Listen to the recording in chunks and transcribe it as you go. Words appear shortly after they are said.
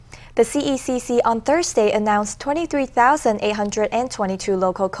The CECC on Thursday announced 23,822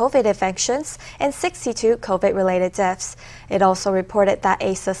 local COVID infections and 62 COVID-related deaths. It also reported that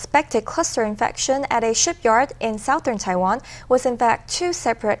a suspected cluster infection at a shipyard in southern Taiwan was in fact two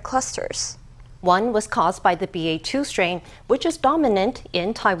separate clusters. One was caused by the BA.2 strain, which is dominant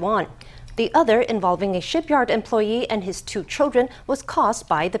in Taiwan. The other, involving a shipyard employee and his two children, was caused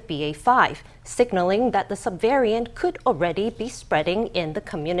by the BA.5, signaling that the subvariant could already be spreading in the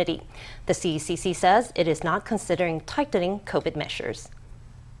community. The CECC says it is not considering tightening COVID measures.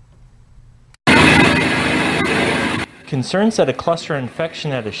 Concerns that a cluster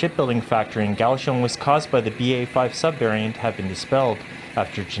infection at a shipbuilding factory in Kaohsiung was caused by the BA.5 subvariant have been dispelled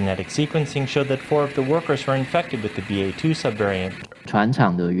after genetic sequencing showed that 4 of the workers were infected with the BA.2 subvariant.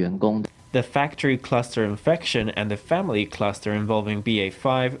 The factory cluster infection and the family cluster involving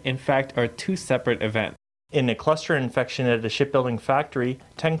BA.5, in fact, are two separate events. In a cluster infection at a shipbuilding factory,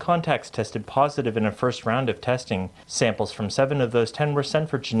 10 contacts tested positive in a first round of testing. Samples from 7 of those 10 were sent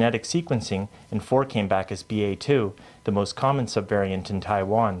for genetic sequencing, and 4 came back as BA.2, the most common subvariant in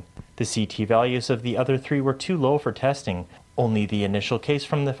Taiwan. The CT values of the other 3 were too low for testing. Only the initial case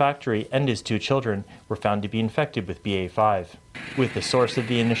from the factory and his 2 children were found to be infected with BA.5. With the source of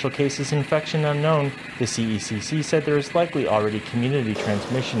the initial case's infection unknown, the CECC said there is likely already community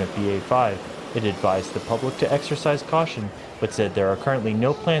transmission of BA.5. It advised the public to exercise caution, but said there are currently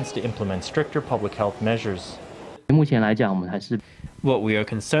no plans to implement stricter public health measures. What we are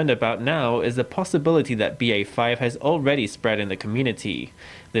concerned about now is the possibility that BA.5 has already spread in the community.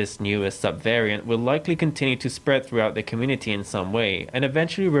 This newest subvariant will likely continue to spread throughout the community in some way and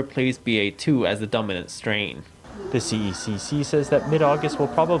eventually replace BA.2 as the dominant strain. The CECC says that mid-August will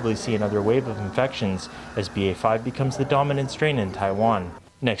probably see another wave of infections as BA.5 becomes the dominant strain in Taiwan.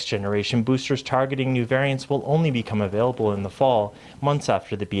 Next-generation boosters targeting new variants will only become available in the fall, months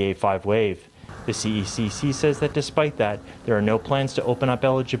after the BA.5 wave. The CECC says that despite that, there are no plans to open up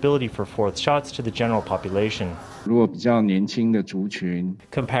eligibility for 4th shots to the general population.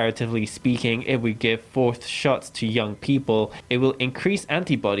 Comparatively speaking, if we give 4th shots to young people, it will increase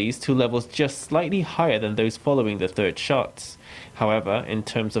antibodies to levels just slightly higher than those following the 3rd shots. However, in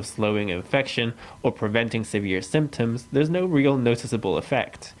terms of slowing infection or preventing severe symptoms, there's no real noticeable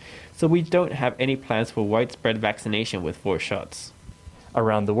effect. So we don't have any plans for widespread vaccination with 4 shots.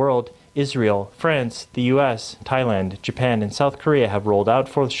 Around the world, Israel, France, the US, Thailand, Japan, and South Korea have rolled out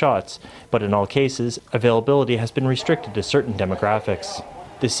 4th shots, but in all cases, availability has been restricted to certain demographics.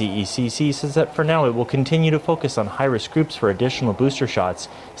 The CECC says that for now it will continue to focus on high-risk groups for additional booster shots,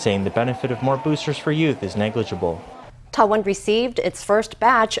 saying the benefit of more boosters for youth is negligible. Taiwan received its first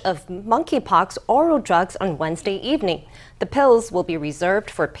batch of monkeypox oral drugs on Wednesday evening. The pills will be reserved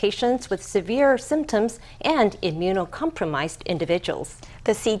for patients with severe symptoms and immunocompromised individuals.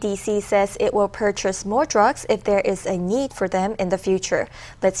 The CDC says it will purchase more drugs if there is a need for them in the future.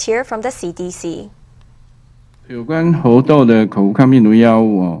 Let's hear from the CDC. 有关猴痘的口服抗病毒药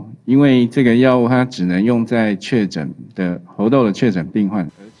物因为这个药物它只能用在确诊的猴痘的确诊病患。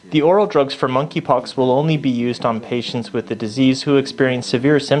 The oral drugs for monkeypox will only be used on patients with the disease who experience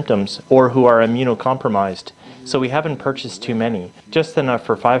severe symptoms or who are immunocompromised. So we haven't purchased too many, just enough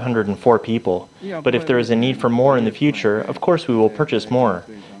for 504 people. But if there is a need for more in the future, of course we will purchase more.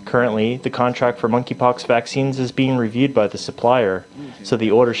 Currently, the contract for monkeypox vaccines is being reviewed by the supplier, so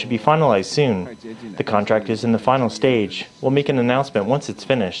the order should be finalized soon. The contract is in the final stage. We'll make an announcement once it's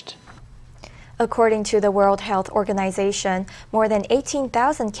finished. According to the World Health Organization, more than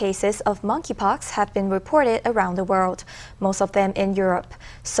 18,000 cases of monkeypox have been reported around the world, most of them in Europe.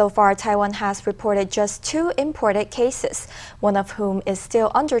 So far, Taiwan has reported just 2 imported cases, one of whom is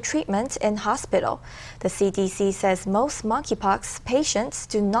still under treatment in hospital. The CDC says most monkeypox patients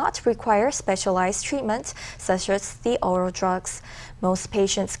do not require specialized treatment, such as the oral drugs. Most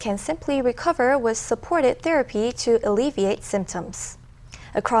patients can simply recover with supported therapy to alleviate symptoms.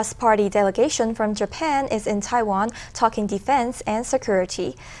 A cross-party delegation from Japan is in Taiwan talking defense and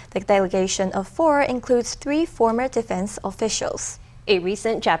security. The delegation of 4 includes 3 former defense officials. A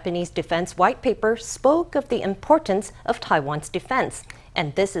recent Japanese defense white paper spoke of the importance of Taiwan's defense.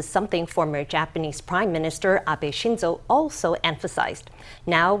 And this is something former Japanese Prime Minister Abe Shinzo also emphasized.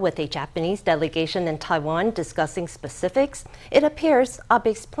 Now, with a Japanese delegation in Taiwan discussing specifics, it appears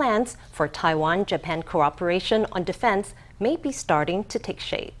Abe's plans for Taiwan-Japan cooperation on defense may be starting to take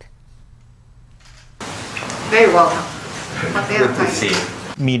shape. Very welcome. Good to see you.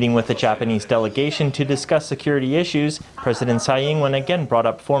 Meeting with the Japanese delegation to discuss security issues, President Tsai Ing-wen again brought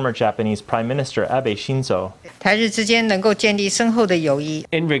up former Japanese Prime Minister Abe Shinzo. 台日之间能够建立深厚的友谊。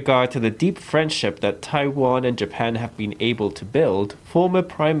 In regard to the deep friendship that Taiwan and Japan have been able to build, former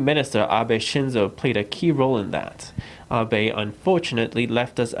Prime Minister Abe Shinzo played a key role in that. Abe unfortunately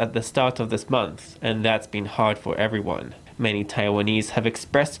left us at the start of this month, and that's been hard for everyone. Many Taiwanese have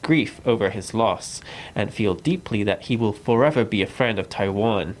expressed grief over his loss and feel deeply that he will forever be a friend of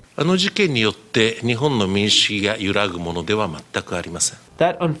Taiwan. あの事件によって日本の民主主義が揺らぐものでは全くありません。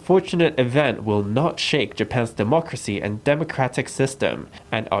 That unfortunate event will not shake Japan's democracy and democratic system,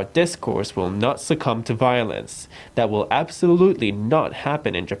 and our discourse will not succumb to violence. That will absolutely not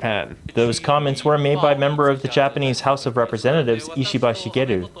happen in Japan. Those comments were made by a member of the Japanese House of Representatives, Ishiba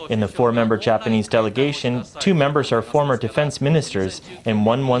Shigeru. In the 4-member Japanese delegation, 2 members are former defense ministers, and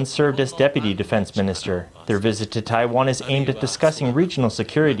 1 once served as deputy defense minister. Their visit to Taiwan is aimed at discussing regional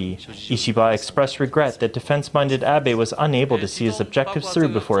security. Ishiba expressed regret that defense-minded Abe was unable to see his objectives through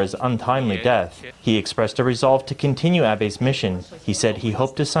before his untimely death. He expressed a resolve to continue Abe's mission. He said he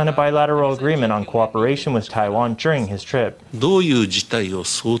hoped to sign a bilateral agreement on cooperation with Taiwan during his trip. どういう事態を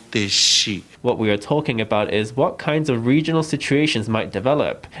想定し What we are talking about is what kinds of regional situations might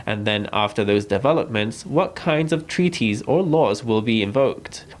develop, and then after those developments, what kinds of treaties or laws will be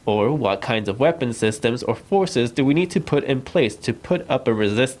invoked, or what kinds of weapon systems or forces do we need to put in place to put up a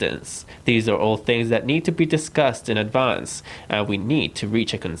resistance. These are all things that need to be discussed in advance, and we need to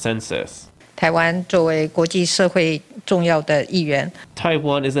reach a consensus. 台湾作为国际社会重要的一员，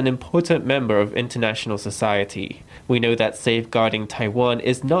 Taiwan is an important member of international society. We know that safeguarding Taiwan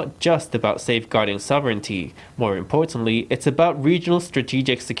is not just about safeguarding sovereignty. More importantly, it's about regional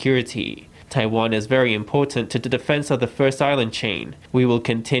strategic security. Taiwan is very important to the defense of the First Island chain. We will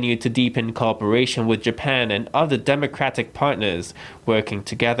continue to deepen cooperation with Japan and other democratic partners, working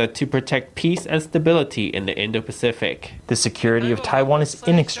together to protect peace and stability in the Indo-Pacific. The security of Taiwan is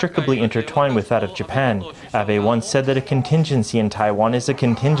inextricably intertwined with that of Japan. Abe once said that a contingency in Taiwan is a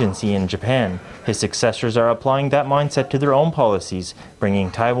contingency in Japan. His successors are applying that mindset to their own policies, bringing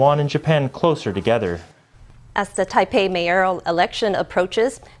Taiwan and Japan closer together. As the Taipei mayoral election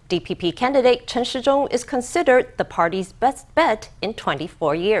approaches, DPP candidate Chen Shizhong is considered the party's best bet in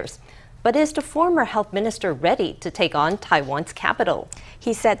 24 years. But is the former health minister ready to take on Taiwan's capital?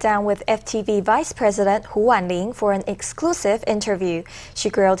 He sat down with FTV Vice President Hu Wanling for an exclusive interview. She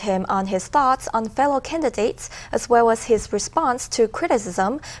grilled him on his thoughts on fellow candidates, as well as his response to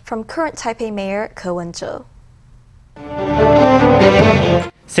criticism from current Taipei Mayor Ko Wen-je.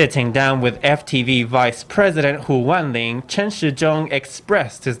 Sitting down with FTV Vice President Hu Wanling, Chen Shizhong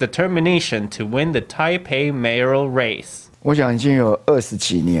expressed his determination to win the Taipei mayoral race. 我想已经有20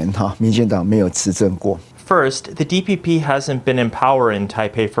几年民进党没有执政过。 First, the DPP hasn't been in power in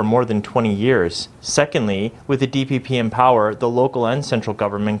Taipei for more than 20 years. Secondly, with the DPP in power, the local and central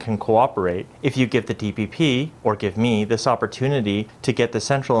government can cooperate. If you give the DPP, or give me, this opportunity to get the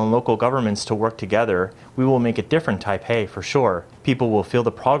central and local governments to work together, we will make a different Taipei for sure. People will feel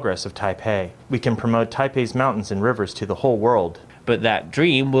the progress of Taipei. We can promote Taipei's mountains and rivers to the whole world. But that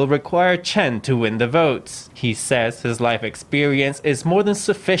dream will require Chen to win the votes. He says his life experience is more than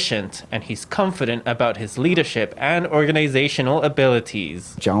sufficient, and he's confident about his leadership and organizational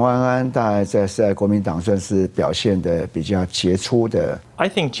abilities. 蒋万安大概在国民党算是表现得比较杰出的。 I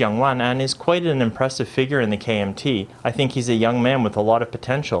think Jiang Wan'an is quite an impressive figure in the KMT. I think he's a young man with a lot of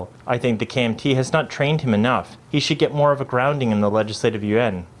potential. I think the KMT has not trained him enough. He should get more of a grounding in the Legislative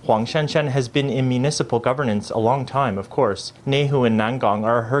Yuan. Huang Shanshan has been in municipal governance a long time, of course. Nehu and Nangang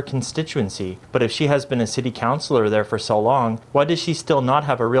are her constituency. But if she has been a city councilor there for so long, why does she still not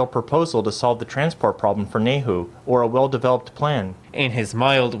have a real proposal to solve the transport problem for Nehu, or a well-developed plan? In his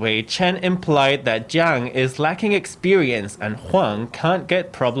mild way, Chen implied that Jiang is lacking experience and Huang can't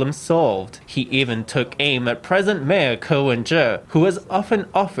get problems solved. He even took aim at present Mayor Ko Wen-je, who has often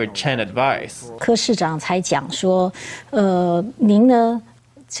offered Chen advice. 柯市长才讲说，您呢，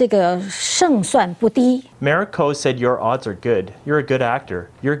这个胜算不低。 Mayor Ko said your odds are good. You're a good actor.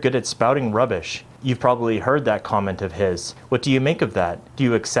 You're good at spouting rubbish. You've probably heard that comment of his. What do you make of that? Do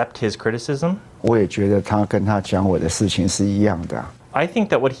you accept his criticism? 我也觉得他跟他讲我的事情是一样的。 I think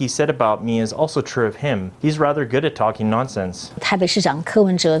that what he said about me is also true of him. He's rather good at talking nonsense. 台北市长柯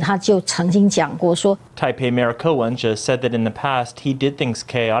文哲他就曾经讲过说， Taipei Mayor Ko Wen-je said that in the past he did things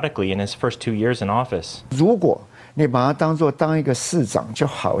chaotically in his first 2 years in office. 如果你把他当作当一个市长，就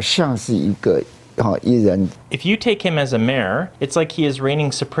好像是一个一人。 If you take him as a mayor, it's like he is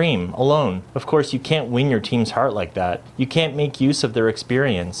reigning supreme, alone. Of course, you can't win your team's heart like that. You can't make use of their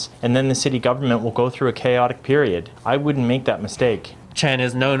experience, and then the city government will go through a chaotic period. I wouldn't make that mistake. Chen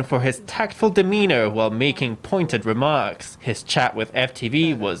is known for his tactful demeanor while making pointed remarks. His chat with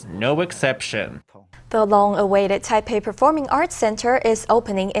FTV was no exception. The long-awaited Taipei Performing Arts Center is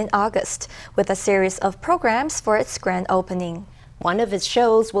opening in August, with a series of programs for its grand opening. One of its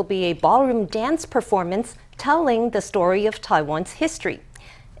shows will be a ballroom dance performance telling the story of Taiwan's history.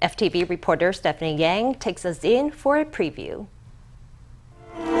 FTV reporter Stephanie Yang takes us in for a preview.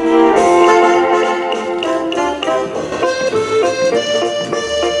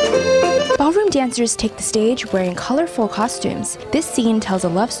 Ballroom dancers take the stage wearing colorful costumes. This scene tells a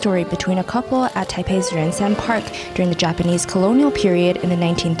love story between a couple at Taipei's Yuanshan Park during the Japanese colonial period in the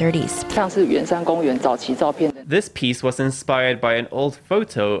 1930s. This piece was inspired by an old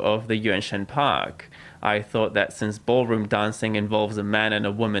photo of the Yuanshan Park. I thought that since ballroom dancing involves a man and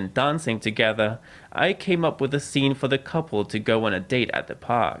a woman dancing together, I came up with a scene for the couple to go on a date at the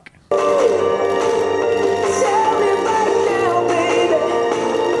park.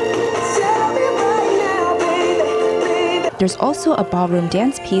 There's also a ballroom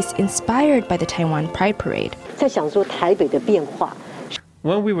dance piece inspired by the Taiwan Pride Parade.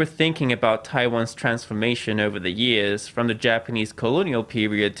 When we were thinking about Taiwan's transformation over the years, from the Japanese colonial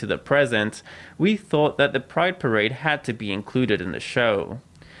period to the present, we thought that the Pride Parade had to be included in the show.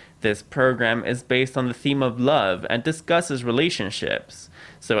 This program is based on the theme of love and discusses relationships.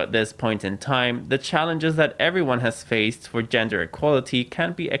 So at this point in time, the challenges that everyone has faced for gender equality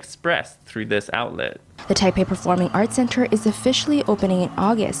can be expressed through this outlet. The Taipei Performing Arts Center is officially opening in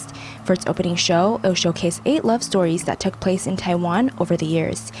August. For its opening show, it will showcase 8 love stories that took place in Taiwan over the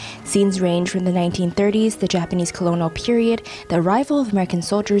years. Scenes range from the 1930s, the Japanese colonial period, the arrival of American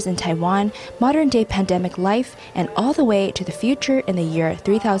soldiers in Taiwan, modern-day pandemic life, and all the way to the future in the year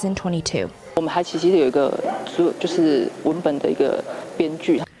 3022.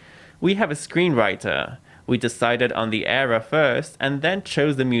 We have a screenwriter. We decided on the era first and then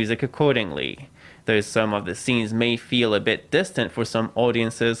chose the music accordingly. Though some of the scenes may feel a bit distant for some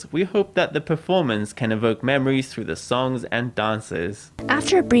audiences, we hope that the performance can evoke memories through the songs and dances.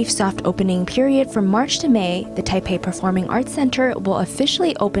 After a brief soft opening period from March to May, the Taipei Performing Arts Center will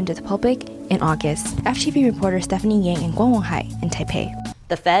officially open to the public in August. FTV reporter Stephanie Yang and Guang Wenhai in Taipei.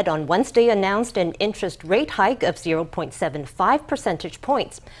 The Fed on Wednesday announced an interest rate hike of 0.75 percentage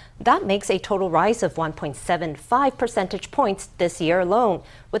points. That makes a total rise of 1.75 percentage points this year alone,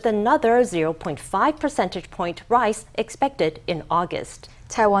 with another 0.5 percentage point rise expected in August.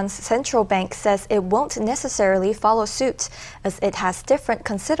 Taiwan's central bank says it won't necessarily follow suit, as it has different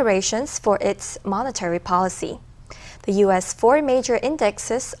considerations for its monetary policy. The U.S. 4 major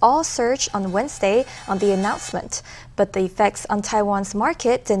indexes all surged on Wednesday on the announcement, but the effects on Taiwan's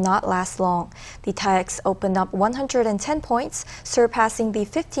market did not last long. The TAIEX opened up 110 points, surpassing the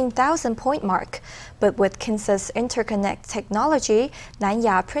 15,000-point mark. But with Kinsa's interconnect technology,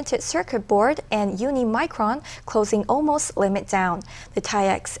 Nanya printed circuit board, and Unimicron closing almost limit down, the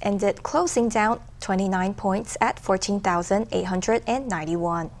TAIEX ended closing down 29 points at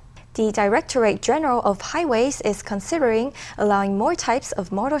 14,891. The Directorate General of Highways is considering allowing more types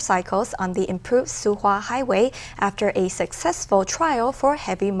of motorcycles on the improved Suhua Highway after a successful trial for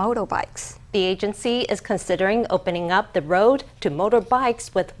heavy motorbikes. The agency is considering opening up the road to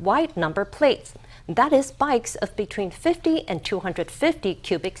motorbikes with white number plates. That is, bikes of between 50 and 250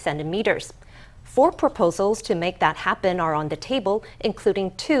 cubic centimeters. 4 proposals to make that happen are on the table,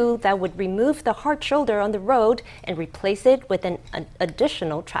 including 2 that would remove the hard shoulder on the road and replace it with an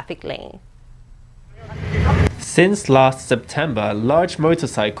additional traffic lane. Since last September, large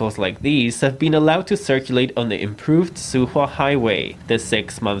motorcycles like these have been allowed to circulate on the improved Suhua Highway. The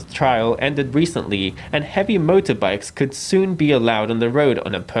 6-month trial ended recently, and heavy motorbikes could soon be allowed on the road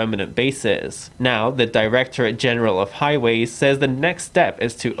on a permanent basis. Now, the Directorate General of Highways says the next step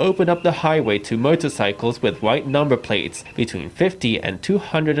is to open up the highway to motorcycles with white number plates between 50 and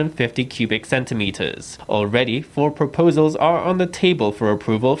 250 cubic centimeters. Already, 4 proposals are on the table for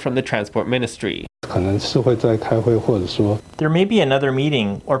approval from the Transport Ministry. There may be another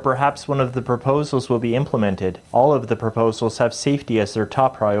meeting, or perhaps one of the proposals will be implemented. All of the proposals have safety as their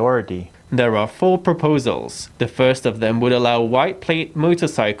top priority. There are 4 proposals. The first of them would allow white plate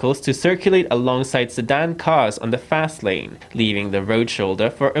motorcycles to circulate alongside sedan cars on the fast lane, leaving the road shoulder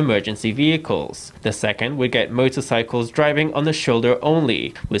for emergency vehicles. The second would get motorcycles driving on the shoulder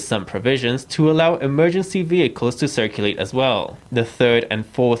only, with some provisions to allow emergency vehicles to circulate as well. The third and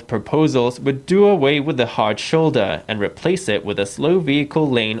fourth proposals would do away with the hard shoulder and replace it with a slow vehicle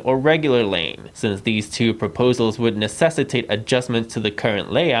lane or regular lane. Since these 2 proposals would necessitate adjustments to the current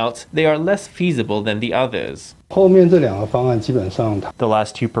layout, they are less feasible than the others. The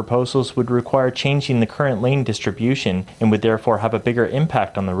last two proposals would require changing the current lane distribution and would therefore have a bigger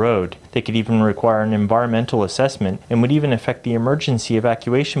impact on the road. They could even require an environmental assessment and would even affect the emergency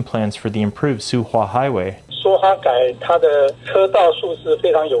evacuation plans for the improved Suhua Highway.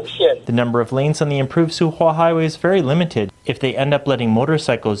 The number of lanes on the improved Suhua Highway is very limited. If they end up letting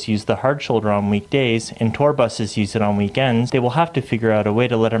motorcycles use the hard shoulder on weekdays and tour buses use it on weekends, they will have to figure out a way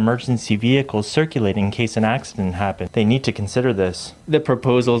to let emergency vehicles circulate in case an accident happens. They need to consider this. The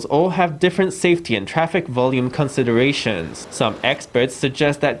proposals all have different safety and traffic volume considerations. Some experts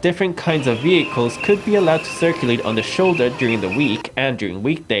suggest that different kinds of vehicles could be allowed to circulate on the shoulder during the week and during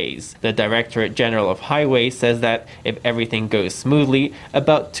weekdays. The Directorate General of Highways says that if everything goes smoothly,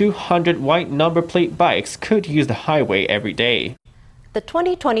 about 200 white number plate bikes could use the highway every day. The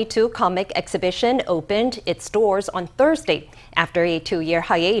 2022 comic exhibition opened its doors on Thursday after a 2-year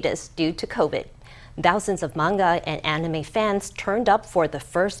hiatus due to COVID. Thousands of manga and anime fans turned up for the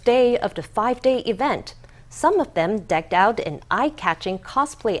first day of the 5-day event, some of them decked out in eye-catching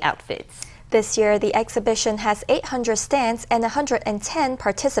cosplay outfits. This year, the exhibition has 800 stands and 110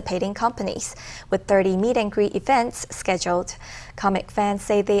 participating companies, with 30 meet-and-greet events scheduled. Comic fans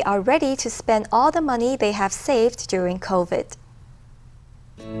say they are ready to spend all the money they have saved during COVID.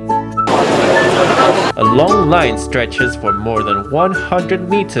 A long line stretches for more than 100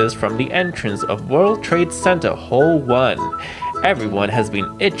 meters from the entrance of World Trade Center Hall 1. Everyone has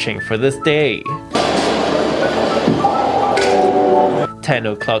been itching for this day. 10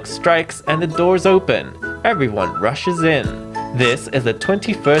 o'clock strikes and the doors open. Everyone rushes in. This is the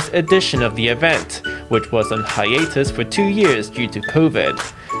 21st edition of the event, which was on hiatus for 2 years due to COVID.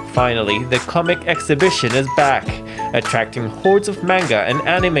 Finally, the comic exhibition is back, attracting hordes of manga and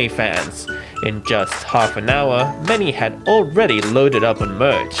anime fans. In just half an hour, many had already loaded up on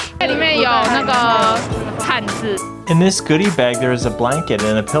merch. In this goodie bag there is a blanket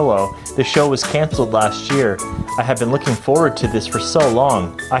and a pillow. The show was cancelled last year. I have been looking forward to this for so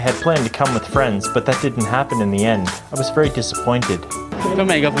long. I had planned to come with friends, but that didn't happen in the end. I was very disappointed.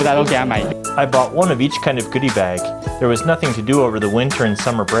 I bought one of each kind of goodie bag. There was nothing to do over the winter and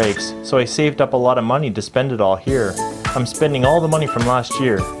summer breaks, so I saved up a lot of money to spend it all here. I'm spending all the money from last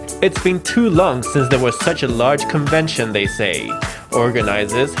year. It's been too long since there was such a large convention, they say.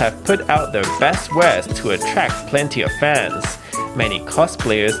 Organizers have put out their best wares to attract plenty of fans. Many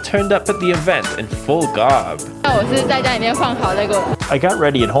cosplayers turned up at the event in full garb. I got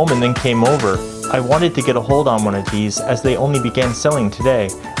ready at home and then came over. I wanted to get a hold on one of these as they only began selling today.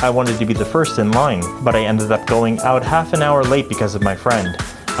 I wanted to be the first in line, but I ended up going out half an hour late because of my friend.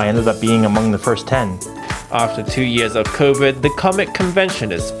 I ended up being among the first 10. After 2 years of COVID, the comic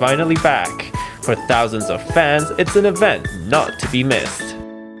convention is finally back. For thousands of fans, it's an event not to be missed.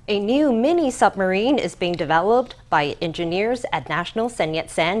 A new mini submarine is being developed by engineers at National Sen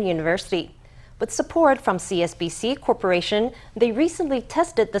Yat-sen University. With support from CSBC Corporation, they recently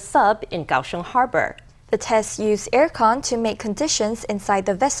tested the sub in Kaohsiung Harbor. The tests used aircon to make conditions inside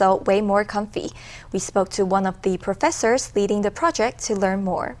the vessel way more comfy. We spoke to one of the professors leading the project to learn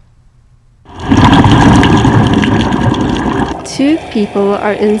more. 2 people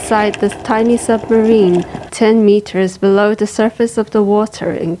are inside this tiny submarine, 10 meters below the surface of the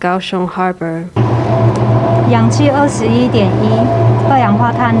water in Kaohsiung Harbor. 氧气21.1，二氧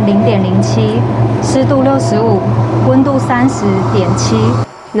化碳0.07，湿度65，温度30.7。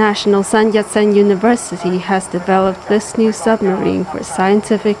 National Sen Yat-sen University has developed this new submarine for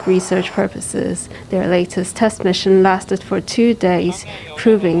scientific research purposes. Their latest test mission lasted for 2 days,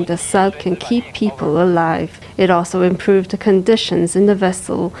 proving the sub can keep people alive. It also improved the conditions in the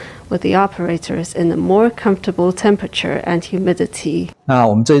vessel, with the operators in a more comfortable temperature and humidity.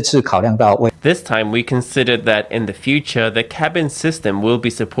 This time we considered that in the future the cabin system will be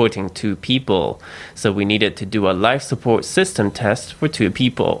supporting 2 people, so we needed to do a life support system test for 2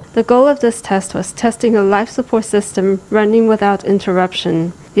 people. The goal of this test was testing a life support system running without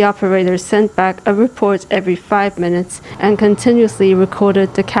interruption. The operators sent back a report every 5 minutes and continuously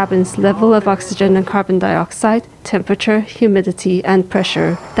recorded the cabin's level of oxygen and carbon dioxide, temperature, humidity, and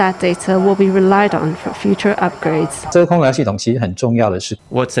pressure. That data will be relied on for future upgrades.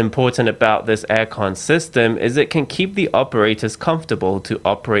 What's important about this aircon system is it can keep the operators comfortable to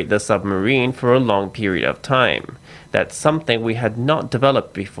operate the submarine for a long period of time. That's something we had not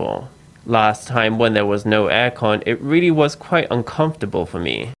developed before. Last time when there was no aircon, it really was quite uncomfortable for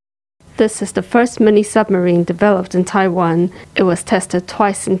me. This is the first mini-submarine developed in Taiwan. It was tested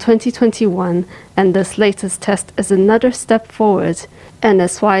twice in 2021, and this latest test is another step forward.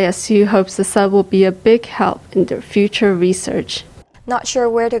 NSYSU hopes the sub will be a big help in their future research. Not sure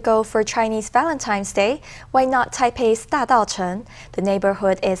where to go for Chinese Valentine's Day? Why not Taipei's Dadaocheng? The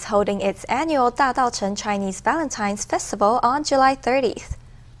neighborhood is holding its annual Dadaocheng Chinese Valentine's Festival on July 30th.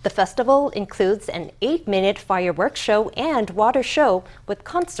 The festival includes an 8-minute fireworks show and water show with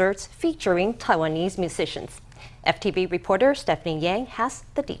concerts featuring Taiwanese musicians. FTV reporter Stephanie Yang has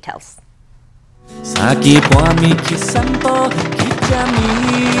the details.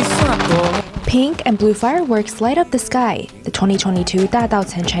 Pink and blue fireworks light up the sky. The 2022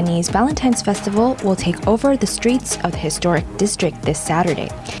 Dadaocheng Chinese Valentine's Festival will take over the streets of the historic district this Saturday.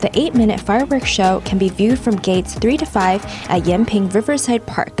 The 8-minute fireworks show can be viewed from gates 3 to 5 at Yanping Riverside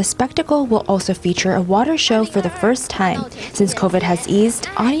Park. The spectacle will also feature a water show for the first time. Since COVID has eased,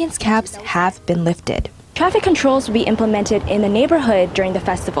 audience caps have been lifted. Traffic controls will be implemented in the neighborhood during the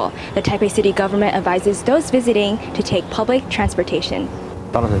festival. The Taipei city government advises those visiting to take public transportation.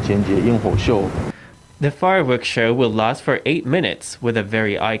 The fireworks show will last for 8 minutes with a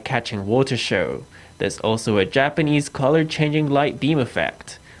very eye-catching water show. There's also a Japanese color-changing light beam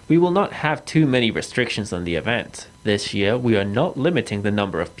effect. We will not have too many restrictions on the event. This year, we are not limiting the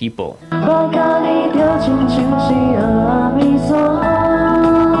number of people.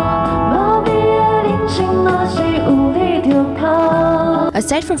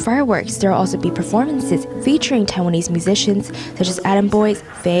 Aside from fireworks, there will also be performances featuring Taiwanese musicians such as Adam Boys,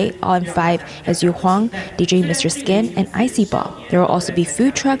 Faye, On 5, as Yu Huang, DJ Mr. Skin, and Icy Ball. There will also be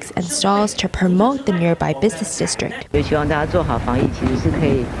food trucks and stalls to promote the nearby business district.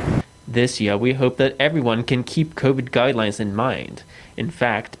 This year, we hope that everyone can keep COVID guidelines in mind. In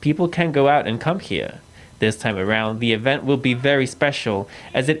fact, people can go out and come here. This time around, the event will be very special,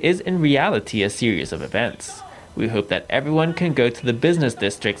 as it is in reality a series of events. We hope that everyone can go to the business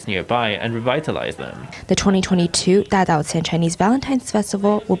districts nearby and revitalize them. The 2022 Dadaocheng Chinese Valentine's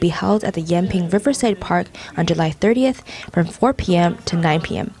Festival will be held at the Yanping Riverside Park on July 30th from 4 p.m. to 9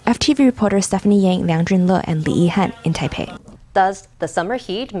 p.m. FTV reporter Stephanie Yang, Liang Junle, and Li Yihan in Taipei. Does the summer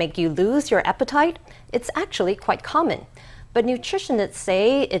heat make you lose your appetite? It's actually quite common. But nutritionists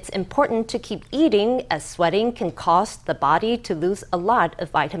say it's important to keep eating, as sweating can cause the body to lose a lot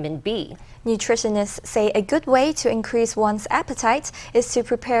of vitamin B. Nutritionists say a good way to increase one's appetite is to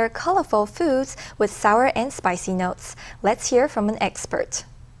prepare colorful foods with sour and spicy notes. Let's hear from an expert.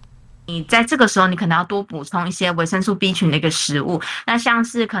 你在这个时候，你可能要多补充一些维生素 B 群的一个食物，那像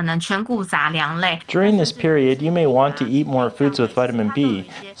是可能全谷杂粮类。 During this period, you may want to eat more foods with vitamin B,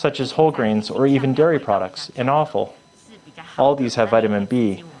 such as whole grains or even dairy products, and offal. All these have vitamin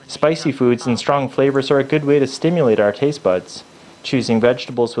B. Spicy foods and strong flavors are a good way to stimulate our taste buds. Choosing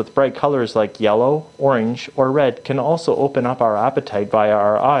vegetables with bright colors like yellow, orange, or red can also open up our appetite via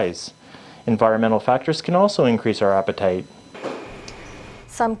our eyes. Environmental factors can also increase our appetite.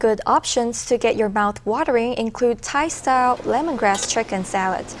 Some good options to get your mouth watering include Thai-style lemongrass chicken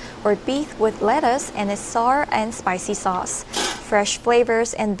salad or beef with lettuce and a sour and spicy sauce. Fresh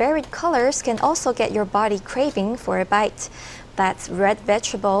flavors and varied colors can also get your body craving for a bite. That's red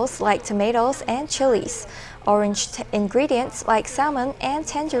vegetables like tomatoes and chilies, orange ingredients like salmon and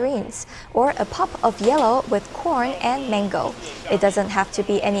tangerines, or a pop of yellow with corn and mango. It doesn't have to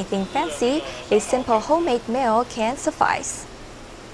be anything fancy. A simple homemade meal can suffice.